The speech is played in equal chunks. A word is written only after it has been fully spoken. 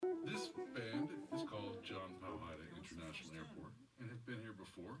International Airport and have been here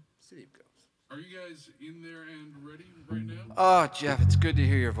before. City of Ghosts. Are you guys in there and ready right now? Oh, Jeff, it's good to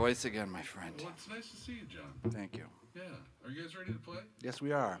hear your voice again, my friend. Well, it's nice to see you, John. Thank you. Yeah. Are you guys ready to play? Yes,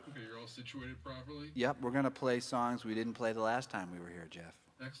 we are. Okay, you're all situated properly? Yep, we're going to play songs we didn't play the last time we were here, Jeff.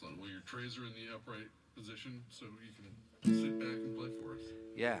 Excellent. Well, your trays are in the upright position, so you can sit back and play for us.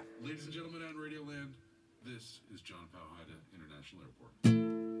 Yeah. Ladies and gentlemen on Radio Land, this is John Powhida International Airport.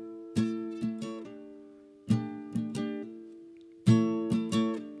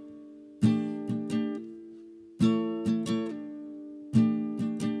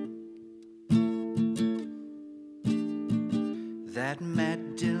 That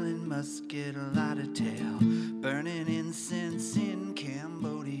Matt Dillon must get a lot of tail, burning incense in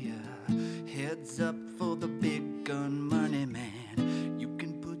Cambodia. Heads up for the big gun money man. You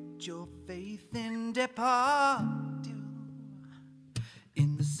can put your faith in Depardieu.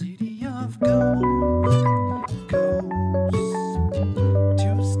 In the city of ghosts, ghosts.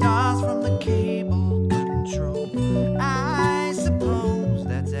 2 stars from the cable control. I suppose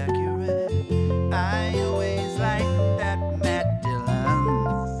that's accurate. I always like that Matt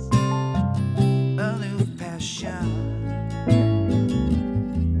Dillon's aloof passion.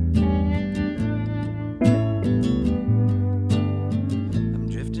 I'm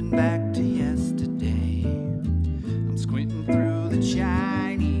drifting back to yesterday. I'm squinting through the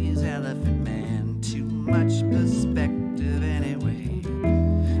Chinese elephant man. Too much perspective anyway.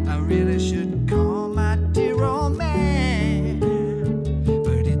 I really should call my dear old man,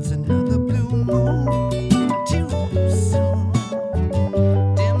 but it's another blue moon too soon.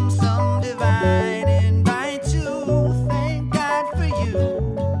 Dim sum divided by 2. Thank God for you.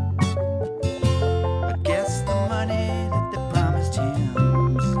 I guess the money that they promised him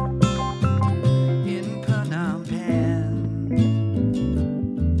in Phnom Penh.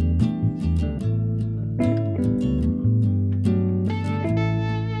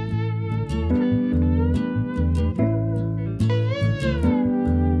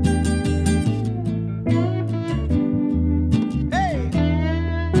 Hey!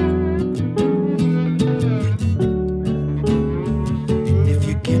 If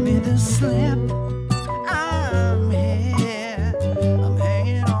you give me the slip, I'm here. I'm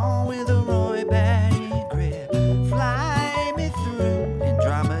hanging on with a Roy Batty grip. Fly me through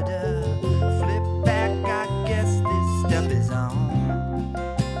Andromeda. Flip back, I guess this stuff is on.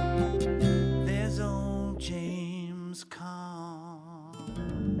 There's old James Caan.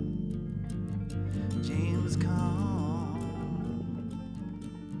 James Caan.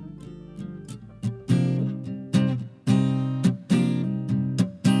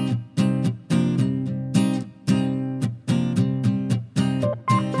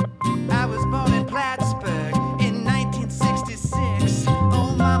 I was born in Plattsburgh in 1966.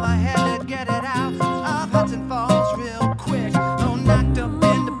 Oh, mama had to get it out of Hudson Falls real quick. Oh, knocked up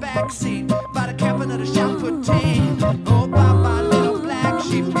in the backseat by the captain of the shop for 10. Oh, Papa, little black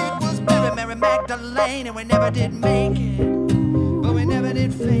sheep. It was Mary Magdalene, and we never did make it, but we never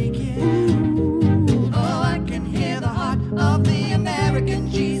did fake it. Oh, I can hear the heart of the American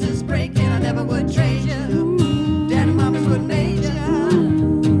Jesus breaking. I never would trade you. Dad and Mama's good nature.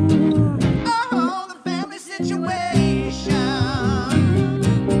 Oh, the family situation.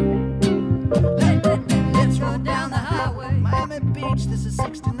 Let's run down the highway. Miami Beach, this is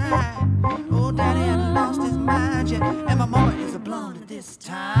 69. Oh, Daddy had lost his mind yet, and my mama is a blonde at this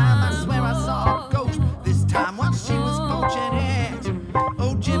time. I swear I saw a ghost this time while she was poaching heads.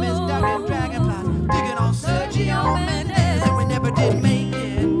 Oh, Jimmy's ducking dragonflies, digging on Sergio Mendes, and we never did make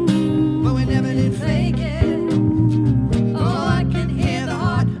it, but we never did fake it. Oh, I can hear the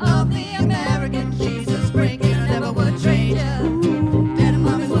heart of the American Jesus breaking. I never would trade you. Daddy,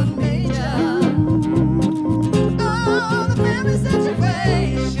 Mommy wouldn't major. Oh, the family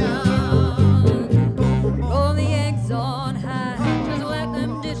situation. Roll the eggs on high, just let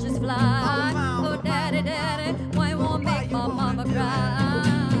them dishes fly. Oh, daddy, daddy, why won't make my mama cry?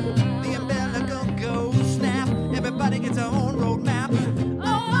 The umbilical goes snap. Everybody gets their own road map. Oh,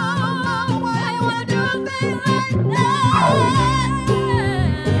 mama, why you wanna do a thing like that?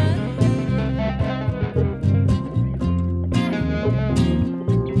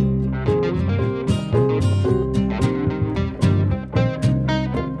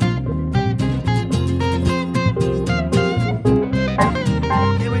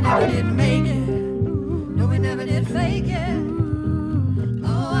 Yeah, we never did make it. No, we never did fake it.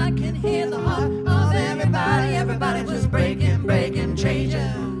 Oh, I can hear the heart of everybody, everybody just breaking.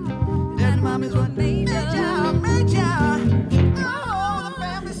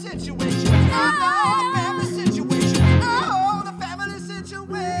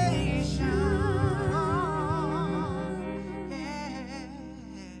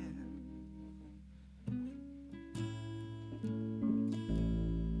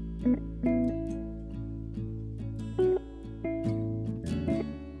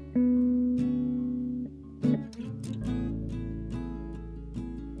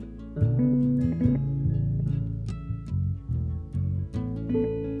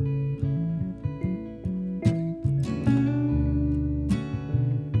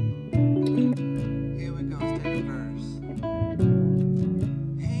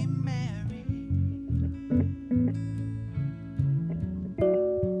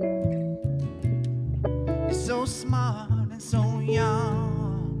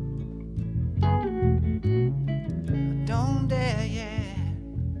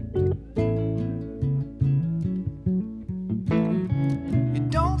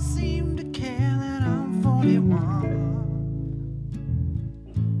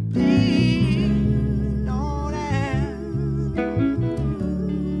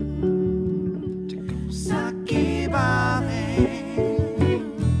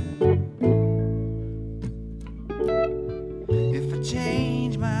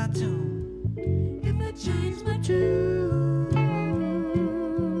 change my tune, if I change my tune,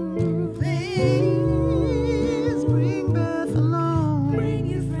 please bring Beth along. Bring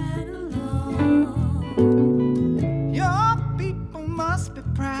your friend along. Your people must be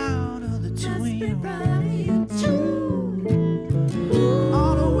proud of the tune. Must be proud of your tune.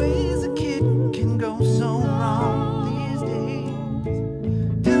 All the ways a kid can go so wrong these days.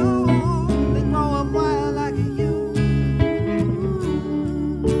 Do they grow up wild like you?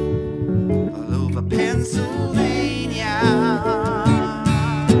 All over Pennsylvania.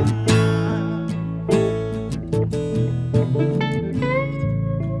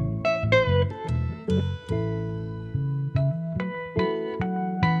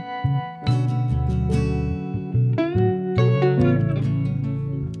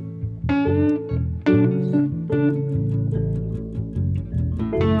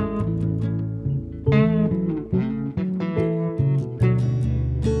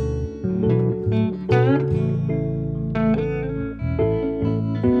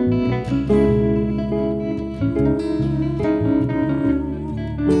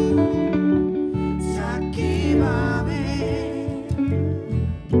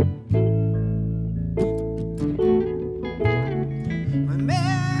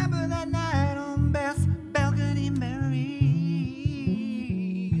 Remember that night on Beth's balcony, Mary?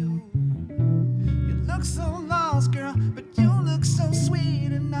 You look so lost, girl, but you look so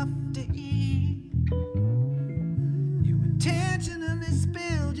sweet enough to eat. You intentionally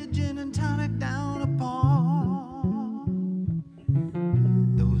spilled your gin and tonic down upon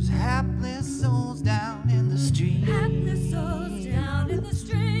those hapless souls down in the street. Hapless souls down in the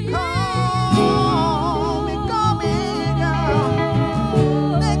street. Call me,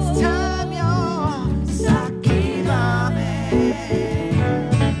 girl. Next time you're sake bombing.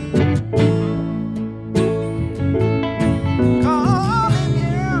 Call me,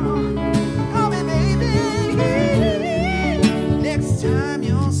 girl. Call me, baby. Next time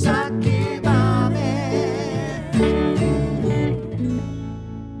you're sake bombing.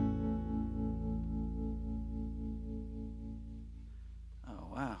 Oh,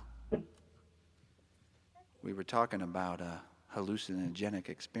 wow. We were talking about hallucinogenic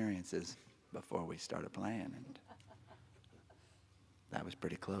experiences before we started playing, and that was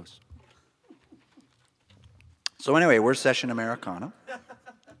pretty close. So anyway, we're Session Americana.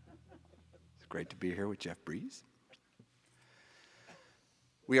 It's great to be here with Jeff Breeze.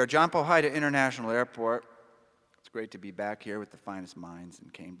 We are John Paul Haida International Airport. It's great to be back here with the finest minds in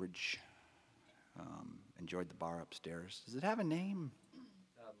Cambridge. Enjoyed the bar upstairs. Does it have a name?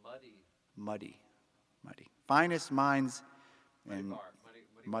 Muddy. Finest minds in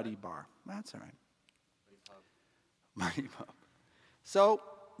Muddy Bar. That's all right. Muddy Pub. So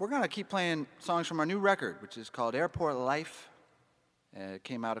we're going to keep playing songs from our new record, which is called Airport Life. It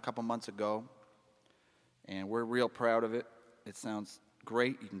came out a couple months ago, and we're real proud of it. It sounds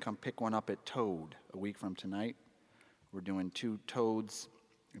great. You can come pick one up at Toad a week from tonight. We're doing 2 Toads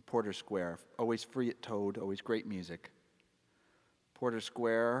in Porter Square. Always free at Toad, always great music. Porter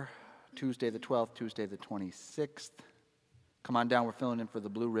Square, Tuesday the 12th, Tuesday the 26th. Come on down, we're filling in for the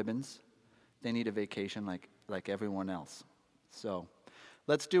Blue Ribbons. They need a vacation like everyone else. So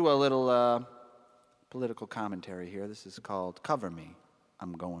let's do a little political commentary here. This is called Cover Me,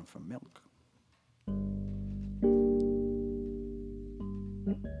 I'm Going for Milk.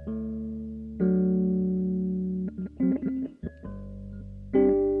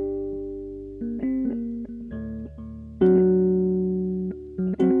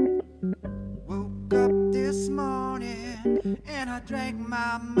 Woke up this morning and I drank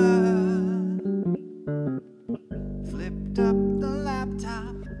my mud. Flipped up the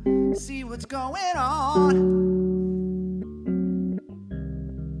laptop, see what's going on.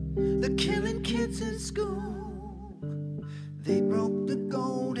 They're killing kids in school. They broke the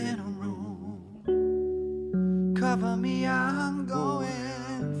golden rule. Cover me, I'm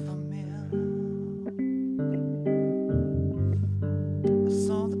going for milk. I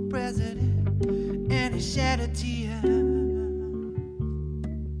saw the president and he shed a tear.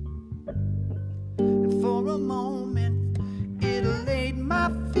 And for a moment it allayed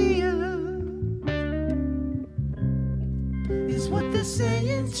my fear. Is what they're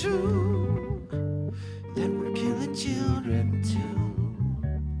saying true? That we're killing children too.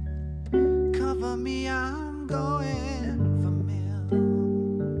 Cover me, I'm going for milk.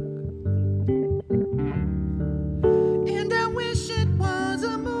 And I wish it was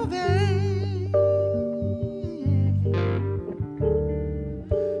a movie,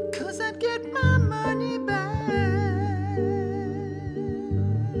 'cause I'd get my money back.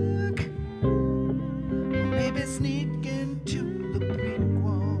 Maybe sneak into the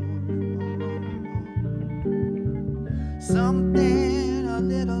something a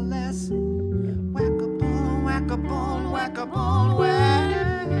little less whack-a-bone, whack-a-bone, whack-a-bone,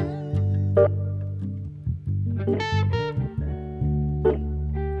 whack.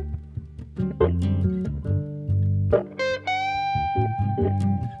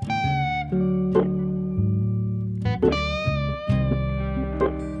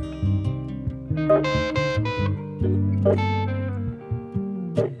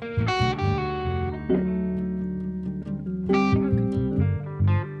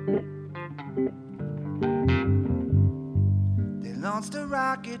 They launched a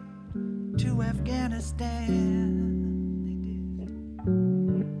rocket to Afghanistan. They did.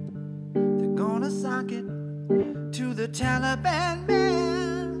 They're gonna sock it to the Taliban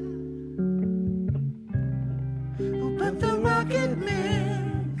man. Oh, but the rocket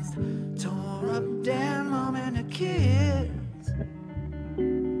missed, tore up Dan, Mom, and the kids.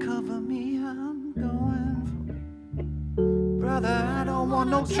 Cover me, I'm going for. Brother, I don't want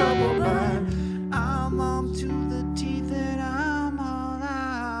no trouble, but I'm armed to the teeth and I'm all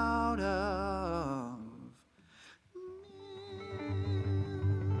out of.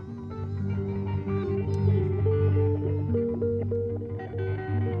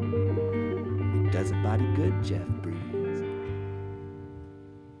 It does a body good, Jeff Breeze.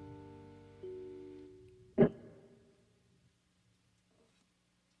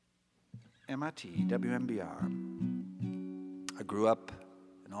 MIT, WMBR. I grew up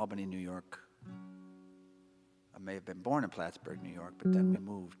in Albany, New York. I may have been born in Plattsburgh, New York, but then we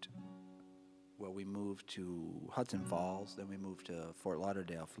moved. Well, we moved to Hudson Falls, then we moved to Fort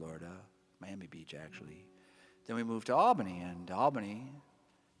Lauderdale, Florida, Miami Beach, actually. Then we moved to Albany, and Albany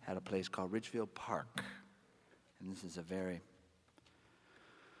had a place called Ridgefield Park. And this is a very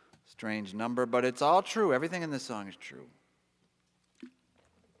strange number, but it's all true. Everything in this song is true.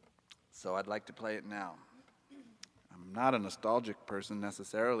 So I'd like to play it now. I'm not a nostalgic person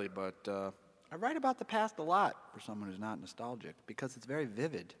necessarily, but I write about the past a lot for someone who's not nostalgic because it's very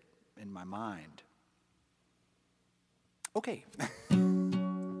vivid in my mind. Okay.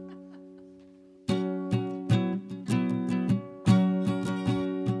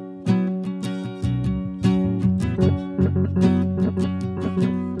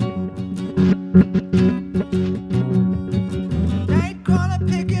 Nightcrawler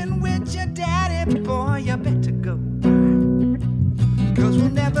picking with your daddy, boy, you better go. 'Cause we'll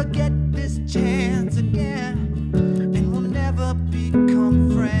never get this chance again, and we'll never become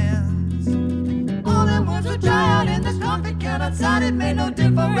friends. All them words were dry out in this coffee can outside, it made no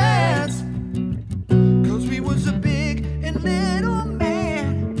difference. 'Cause we was a big and little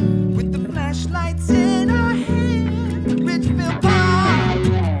man with the flashlights in our hand. Ridgefield Park,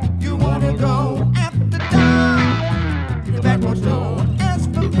 you wanna go after dark. The back roads don't ask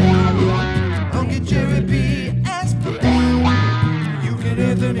for me. Uncle Jerry B asked for me. You get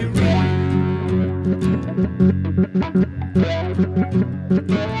Anthony Reed.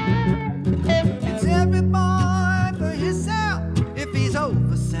 It's every boy for himself if he's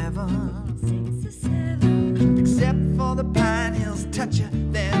over 7. 6 or 7. Except for the Pine Hills toucher,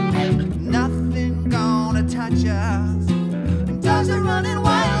 then nothing gonna touch us. And dogs are running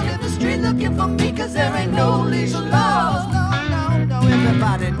wild in the street looking for me, 'cause there ain't no leash laws. No,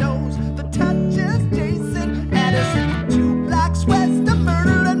 everybody knows the touchers, Jason Addison, 2 blocks west of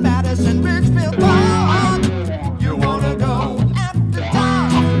Myrtle and Madison, Ridgefield Park. You wanna go after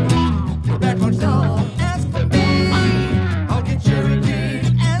dark? Your back roads don't ask for me. I'll get Cherokee,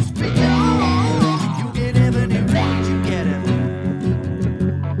 ask for you. You get Ebony Reed, you get him.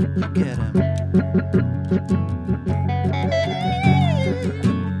 You get him.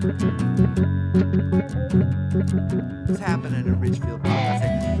 What's happening in Ridgefield Park? I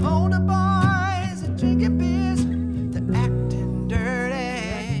say, older boys are drinking beers, they're acting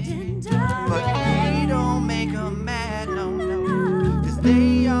dirty. But they don't make them mad, no, 'cause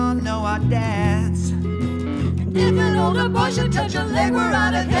they all know our dads. And if an older boy should touch a leg, we're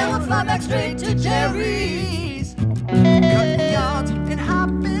out of there, we'll fly back straight to Jerry's. Cutting yards and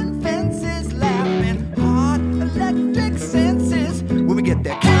hopping fences, laughing hard electric senses. When we get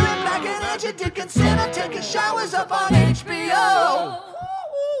there, carrying back an Angie Dickinson, or taking showers up on HBO.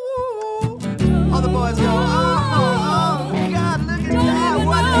 All the boys go, oh, God, look at that,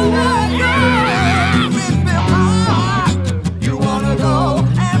 what is that? Ridgefield Park, you wanna go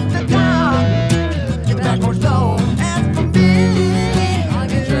after dark? Your back roads don't ask for me. I'll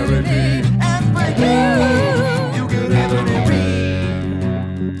get Jeremy, ask for you. You get Anthony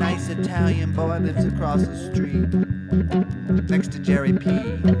Reed. Nice Italian boy lives across the street, next to Jerry P.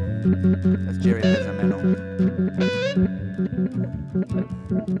 That's Jerry Pezzamento.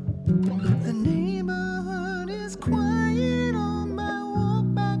 The neighborhood is quiet on my walk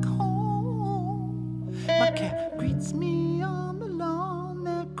back home. My cat greets me on the lawn.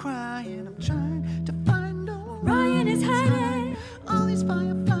 They're crying. I'm trying to find Ryan is hiding. All these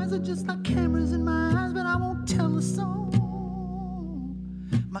fireflies are just like cameras in my eyes, but I won't tell a soul.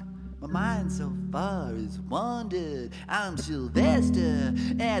 My mind so far has wandered. I'm Sylvester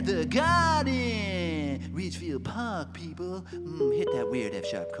at the Garden. Ridgefield Park, people. Hit that weird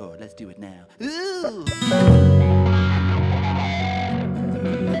F-sharp chord. Let's do it now. Ooh.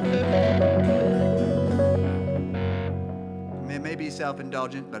 It may be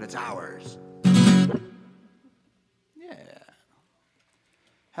self-indulgent, but it's ours. Yeah.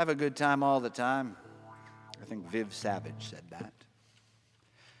 Have a good time all the time. I think Viv Savage said that.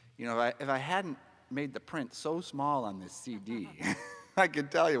 You know, if I hadn't made the print so small on this CD, I could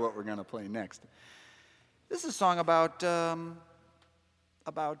tell you what we're going to play next. This is a song about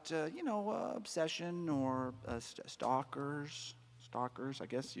obsession or stalkers. Stalkers. I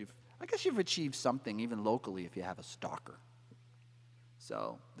guess you've achieved something even locally if you have a stalker.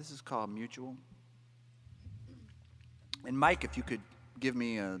 So this is called Mutual. And Mike, if you could give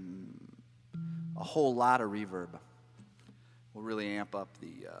me a whole lot of reverb, we'll really amp up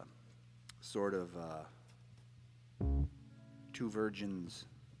the sort of Two Virgins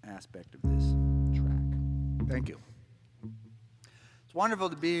aspect of this track. Thank you. It's wonderful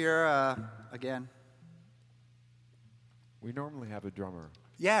to be here again. We normally have a drummer.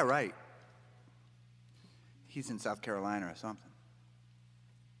 Yeah, right. He's in South Carolina or something.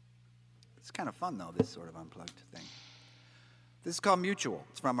 It's kind of fun, though, this sort of unplugged thing. This is called Mutual.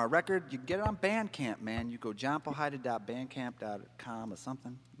 It's from our record. You can get it on Bandcamp, man. You go johnpohaida.bandcamp.com or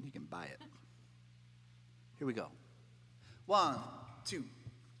something, and you can buy it. Here we go. 1, 2,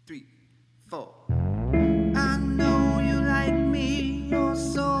 3, 4. I know you like me, oh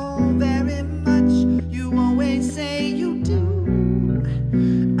so very much. You always say you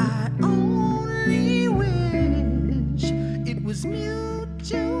do. I only wish it was mutual.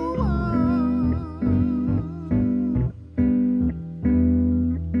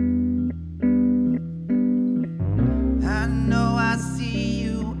 I know I see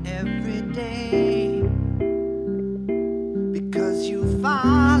you every day because you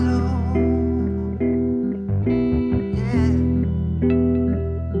follow.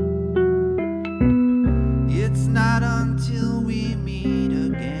 It's not until we meet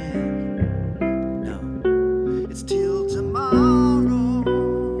again. No, it's till tomorrow.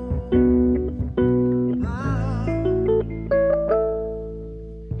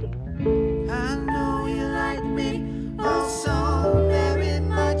 I know you like me, oh so very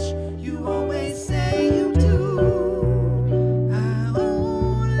much. You always say you do. I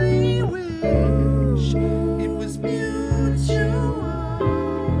only wish it was mutual.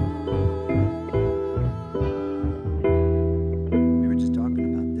 We were just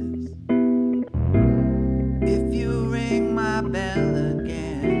talking about this. If you ring my bell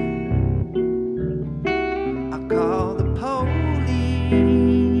again, I'll call the police.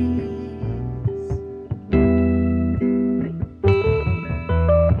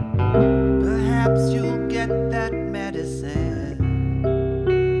 Perhaps you'll get that medicine.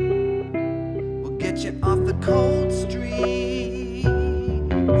 We'll get you off the cold street.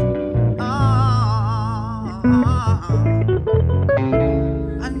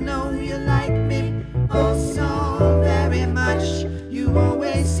 I know you like me, oh so very much. You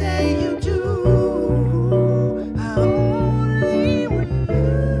always say you do. I only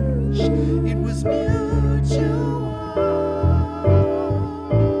wish it was mutual.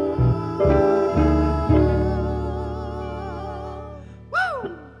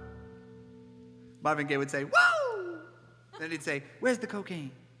 Woo! Marvin Gaye would say, woo! Then he'd say, where's the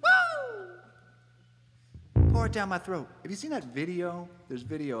cocaine? Woo! Pour it down my throat. Have you seen that video? There's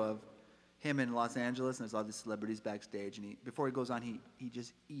video of him in Los Angeles, and there's all these celebrities backstage, and before he goes on, he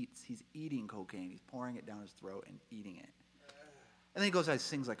just eats. He's eating cocaine. He's pouring it down his throat and eating it. And then he goes out and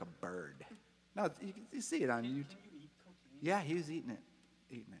sings like a bird. No, you see it on YouTube. Can you eat cocaine? Yeah, he was eating it,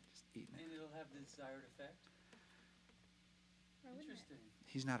 just eating it. And it'll have the desired effect? Interesting.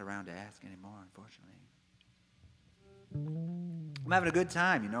 He's not around to ask anymore, unfortunately. I'm having a good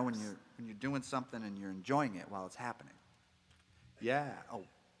time, you know, when you're doing something and you're enjoying it while it's happening. Yeah. Oh,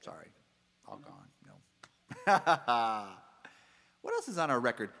 sorry. All gone. No. What else is on our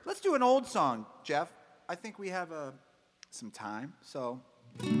record? Let's do an old song, Jeff. I think we have some time. So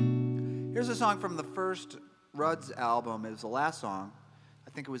here's a song from the first Rudd's album. It was the last song.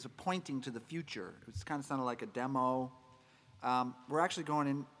 I think it was Pointing to the Future. It was kind of sounded like a demo. We're actually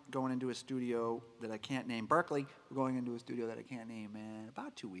going into a studio that I can't name. Berkeley, we're going into a studio that I can't name in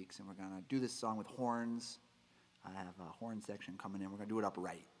about 2 weeks, and we're going to do this song with horns. I have a horn section coming in. We're going to do it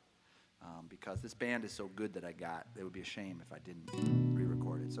upright. Because this band is so good that it would be a shame if I didn't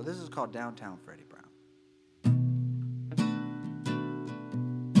re-record it. So this is called Downtown Freddie Brown.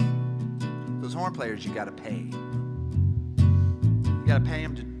 Those horn players you gotta pay. You gotta pay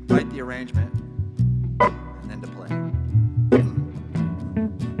them to write the arrangement and then to play.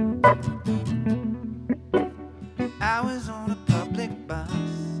 I was on a public bus.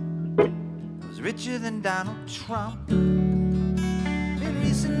 I was richer than Donald Trump. Been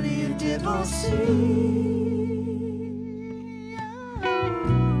recently a divorcee.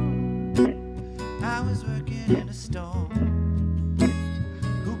 I was working in a store.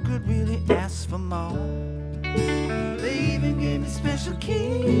 Who could really ask for more? They even gave me special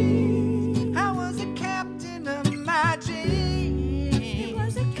key. I was a captain of my dream. He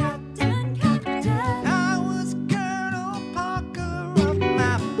was a captain. I was Colonel Parker of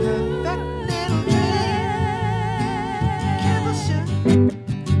my perfect little dream. Careful shot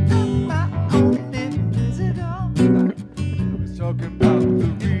of my own invisible. was talking about the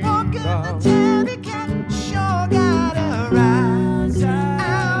Walking the rebound. tabby cat sure got a rise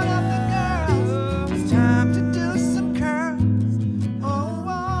out of the girls. It's time to do some curls. Oh,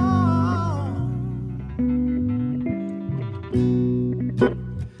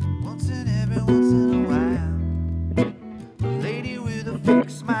 once and every once in a while, a lady with a fake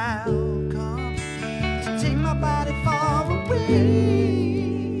smile comes to take my body far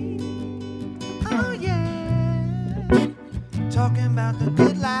away. Oh yeah, talking about the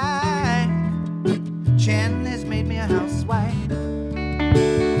good life. Chandler's made me a housewife.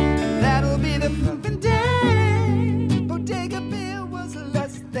 That'll be the moving day. Bodega beer was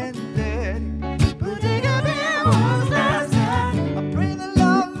less than that. Bodega beer was less than. I pray the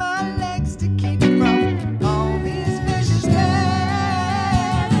Lord my legs to keep from all these vicious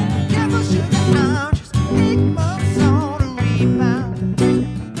days. Careful sugar, I'm just 8 months on a rebound.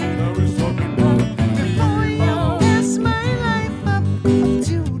 I was talking about Before you mess my life up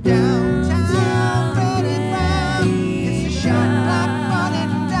to downtown Freddie Brown. It's a shot clock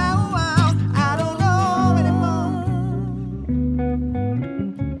running down. I don't know anymore.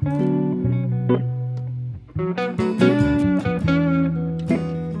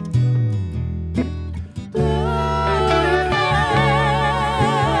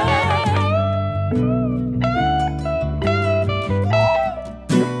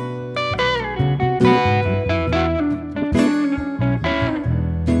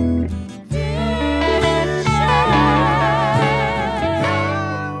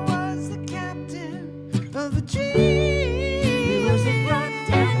 I was the captain of a dream.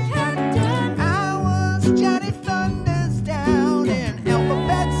 I was Johnny Thunders down in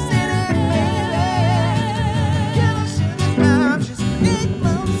Alphabet City, baby. Yellow sugar, I'm just 8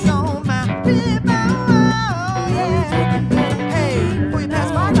 months on my rebound. Yeah. Hey, before you pass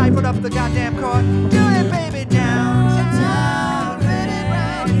my knife, put up the goddamn cord. Do it, baby, downtown Freddie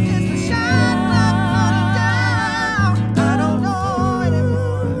Brown. It's the shot clock running down. I don't know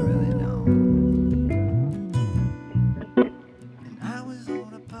anymore. I really don't. And I was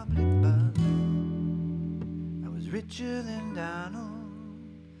on a public bus. I was richer than Donald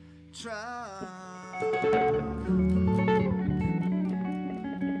Trump.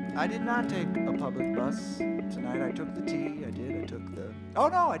 I did not take a public bus tonight. I took the T. I took the. Oh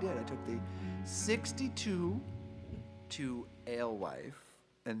no, I did. I took the 62 to Alewife,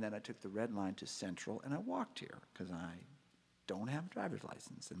 and then I took the red line to Central, and I walked here because I don't have a driver's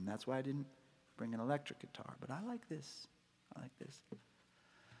license, and that's why I didn't bring an electric guitar. But I like this. I like this.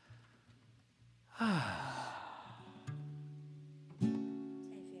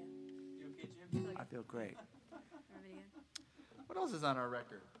 You okay, Jim? I feel great. Everybody good? What else is on our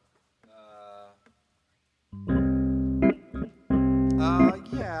record?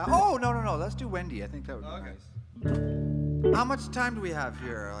 Yeah. Oh, no. Let's do Wendy. I think that would be nice. How much time do we have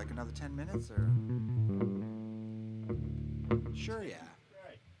here? Like another 10 minutes or? Sure, yeah.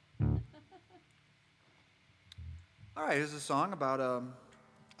 All right, here's a song about a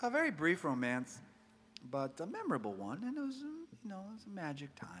very brief romance, but a memorable one, and it was, it was a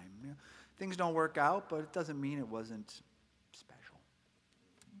magic time. You know, things don't work out, but it doesn't mean it wasn't special.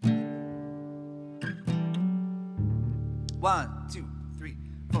 1, 2, 3,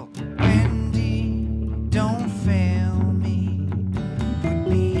 4. Wendy, don't fail me. Put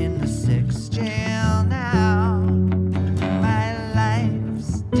me in the sex jail now. My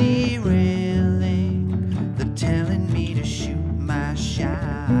life's derailing. They're telling me to shoot my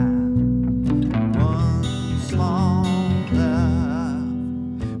shot. One small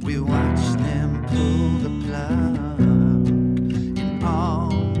love. We watch them pull the plug. And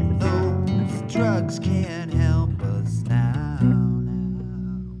all those drugs can't help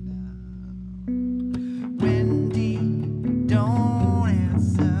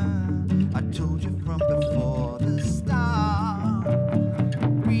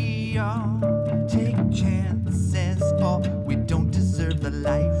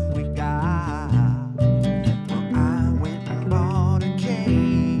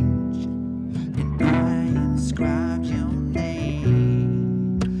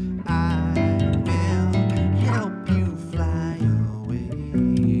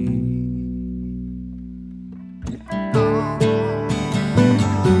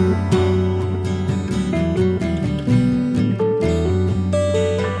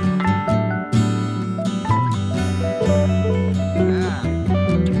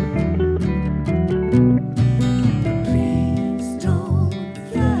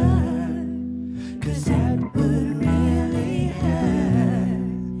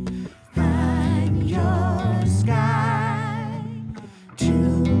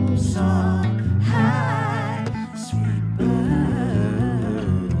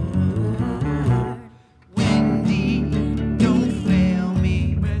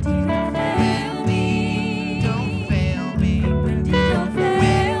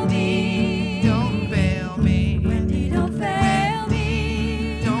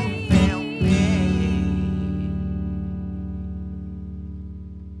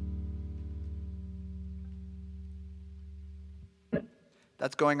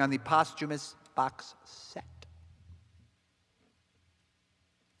That's going on the posthumous box set.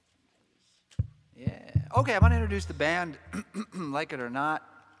 Yeah. Okay, I'm going to introduce the band, like it or not.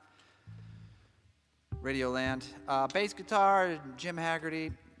 Radioland. Bass guitar, Jim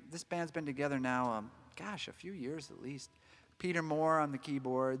Haggerty. This band's been together now, a few years at least. Peter Moore on the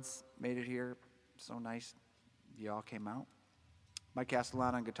keyboards. Made it here. So nice y'all came out. Mike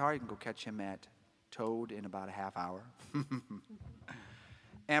Castellano on guitar. You can go catch him at Toad in about a half hour.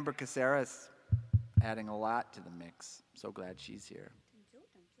 Amber Caceres adding a lot to the mix. So glad she's here.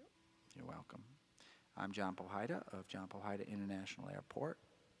 You're welcome. I'm John Pohida of John Pohida International Airport.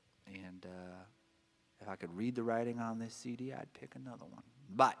 And if I could read the writing on this CD, I'd pick another one.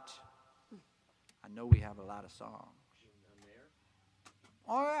 But I know we have a lot of songs.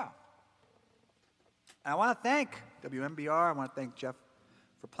 Oh, yeah. I want to thank WMBR. I want to thank Jeff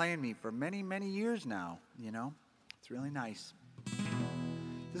for playing me for many, many years now. You know, it's really nice.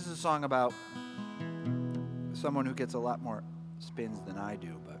 This is a song about someone who gets a lot more spins than I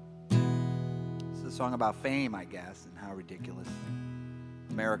do, but it's a song about fame, I guess, and how ridiculous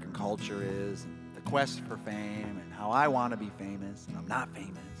American culture is, and the quest for fame, and how I want to be famous, and I'm not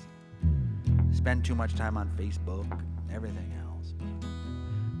famous. I spend too much time on Facebook and everything else. But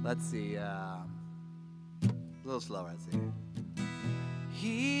let's see. A little slower, I'd say.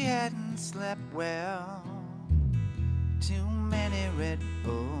 He hadn't slept well. Too many Red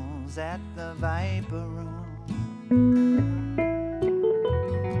Bulls at the Viper Room.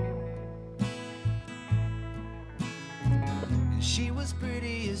 And she was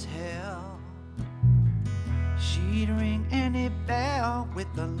pretty as hell. She'd ring any bell with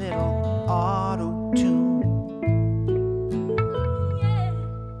a little auto-tune.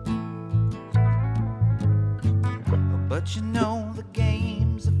 But you know the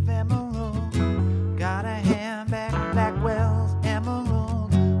game's ephemeral. Gotta hand back Blackwell's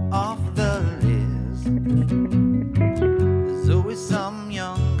emerald off the list. There's always some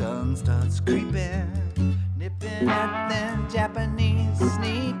young gun starts creeping, nipping at them Japanese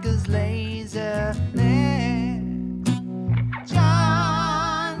sneakers, laser legs.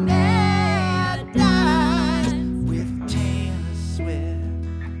 John dies with Taylor Swift.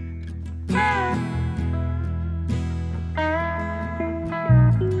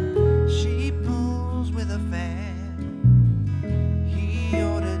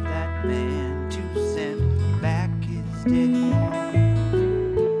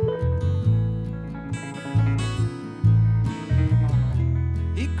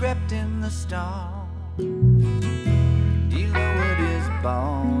 He crept in the stall. He lowered his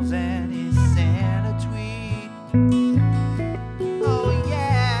balls and he sent a tweet. Oh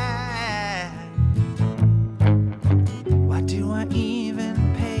yeah. Why do I even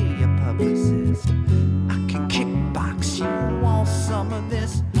pay a publicist? I can kickbox you on some of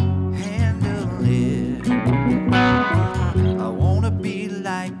this. Handle it. I wanna be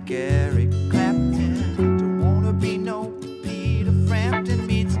like Eric Clapton. Don't wanna be no Peter Frampton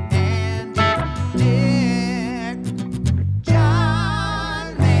meets Andy Dick.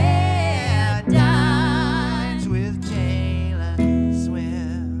 John Mayer dines with Taylor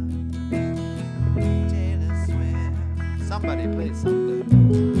Swift. Taylor Swift. Somebody play something.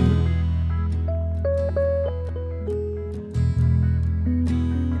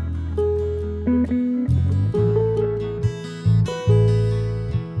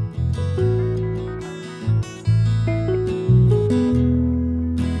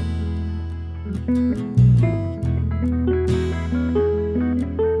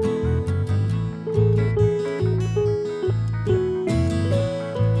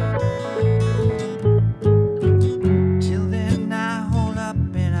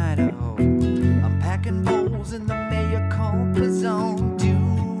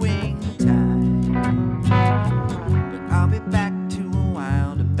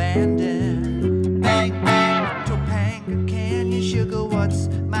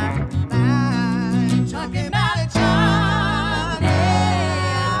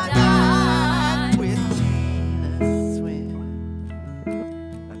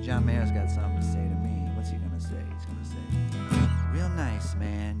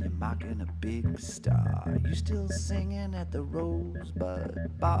 The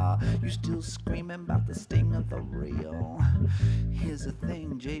Rosebud Bar, you still screaming about the sting of the real. Here's the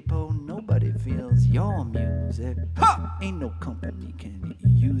thing, J-Po, nobody feels your music. Ha! Ain't no company can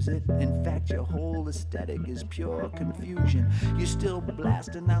use it. In fact, your whole aesthetic is pure confusion. You're still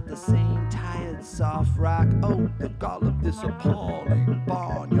blasting out the same tired soft rock. Oh, the gall of this appalling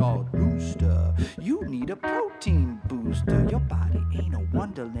barnyard rooster. You need a protein booster. Your body ain't a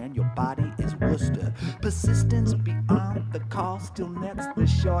wonderland, your body is Worcester. Persistence beyond the car still nets the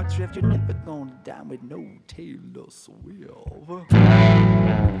short shrift. You're never gonna dine with no Taylor Swift.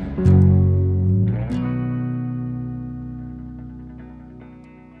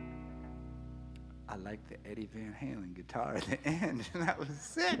 I like the Eddie Van Halen guitar at the end. That was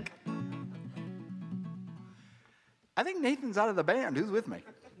sick. I think Nathan's out of the band. Who's with me?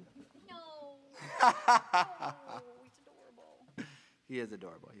 No. Oh, he's adorable. He is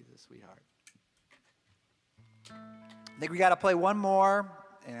adorable. He's a sweetheart. I think we got to play one more,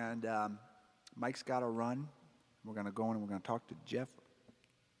 and Mike's got to run. We're going to go in and we're going to talk to Jeff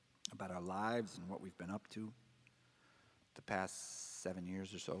about our lives and what we've been up to the past 7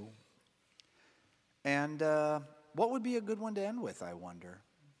 years or so. And what would be a good one to end with, I wonder?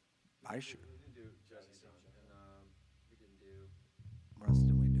 I should. We didn't do Johnny Song, and we didn't do. What else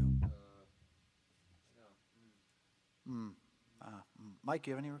did we do? No. Mike,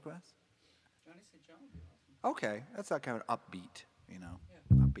 you have any requests? Johnny St. John would be awesome. Okay, that's not kind of upbeat, you know.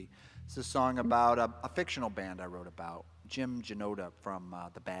 Yeah. Upbeat. It's a song about a fictional band I wrote about. Jim Janota from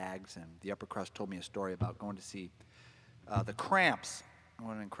The Bags and The Upper Crust told me a story about going to see the Cramps.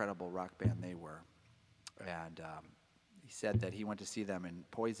 What an incredible rock band they were. And he said that he went to see them, and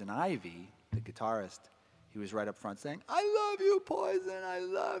Poison Ivy, the guitarist, he was right up front saying, "I love you, Poison, I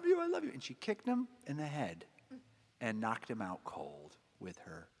love you, I love you." And she kicked him in the head and knocked him out cold with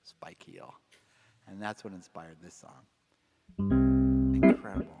her spike heel. And that's what inspired this song.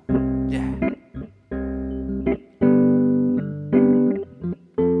 Incredible. Yeah.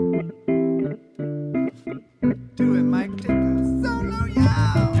 Do it, Mike. Take a solo, yeah.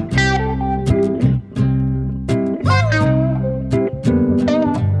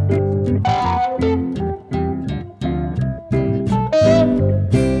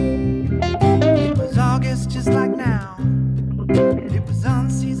 It was August just like now. It was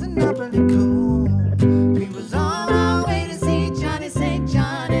unseasonably cool. We was on our way to see Johnny St.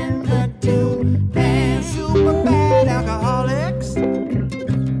 John and the Doom Band. Super bad alcoholics,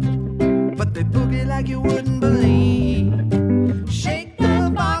 but they boogie like you wouldn't believe. Shake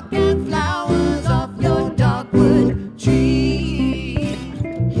the bark and flowers off your dogwood tree.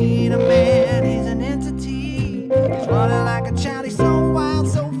 He ain't a man, he's an entity. He's running like a child, he's so wild,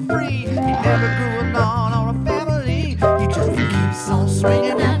 so free. He never grew a lawn or a family. He just keeps on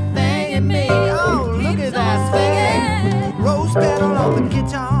swinging that thing at me. Oh, look at that thing. Rose petal on the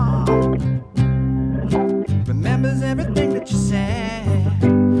guitar. Remembers everything that you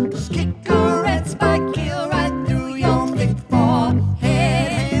said. Just kick a red spike heel right through your thick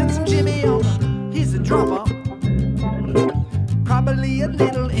forehead. Handsome Jimmy on he's a drummer. Probably a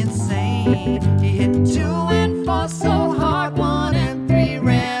little insane. He hit 2 and 4 so hard, 1 and 3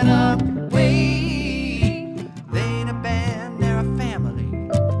 ran away. They ain't a band, they're a family.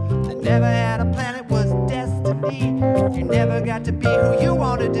 They never had a plan, it was destiny. If you never got to be who you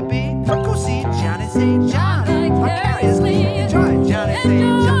wanted to be, go see Johnny St. John. Vicariously enjoy Johnny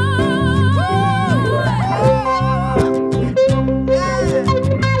St. John.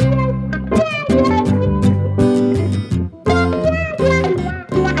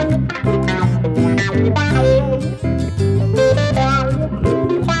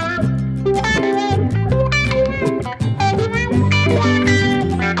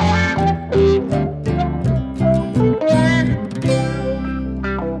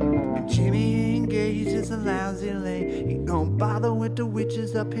 Jimmy ain't gay, he's just a lousy lay. He don't bother with the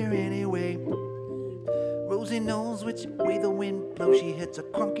witches up here anyway. Rosie knows which way the wind blows. She hits a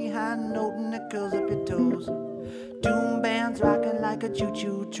crunky high note and it curls up your toes. Doom band's rocking like a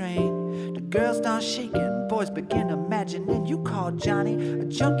choo-choo train. The girls start shaking, boys begin imagining. You call Johnny a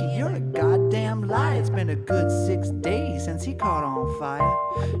junkie, you're a goddamn lie. It's been a good 6 days since he caught on fire.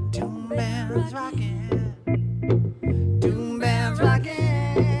 Doom band's rocking. Doom band's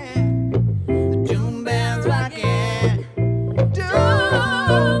rocking. The doom band's rocking.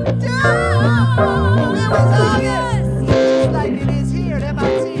 Doom, doom. It was August, just like it is here at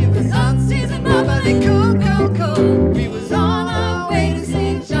MIT. It was unseasonably cool, cool, cool. We was on our way to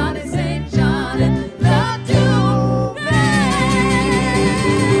see Johnny St. John and the Doom Band.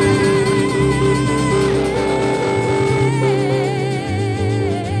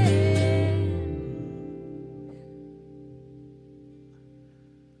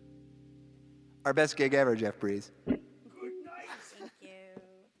 Our best gig ever, Jeff Breeze. Thank you.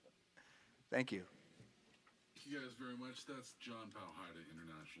 Thank you. Thank you guys very much. That's John Powhida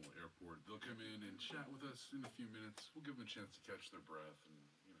International Airport. They'll come in and chat with us in a few minutes. We'll give them a chance to catch their breath and,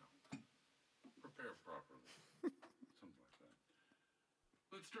 prepare properly. Something like that.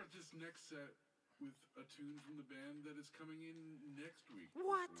 Let's start this next set with a tune from the band that is coming in next week.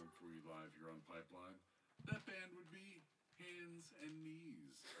 What? For you live here on Pipeline. That band would be Hands and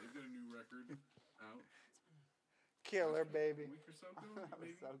Knees. They've got a new record out. Killer, baby. A week or so ago, That was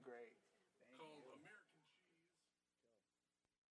maybe. so great.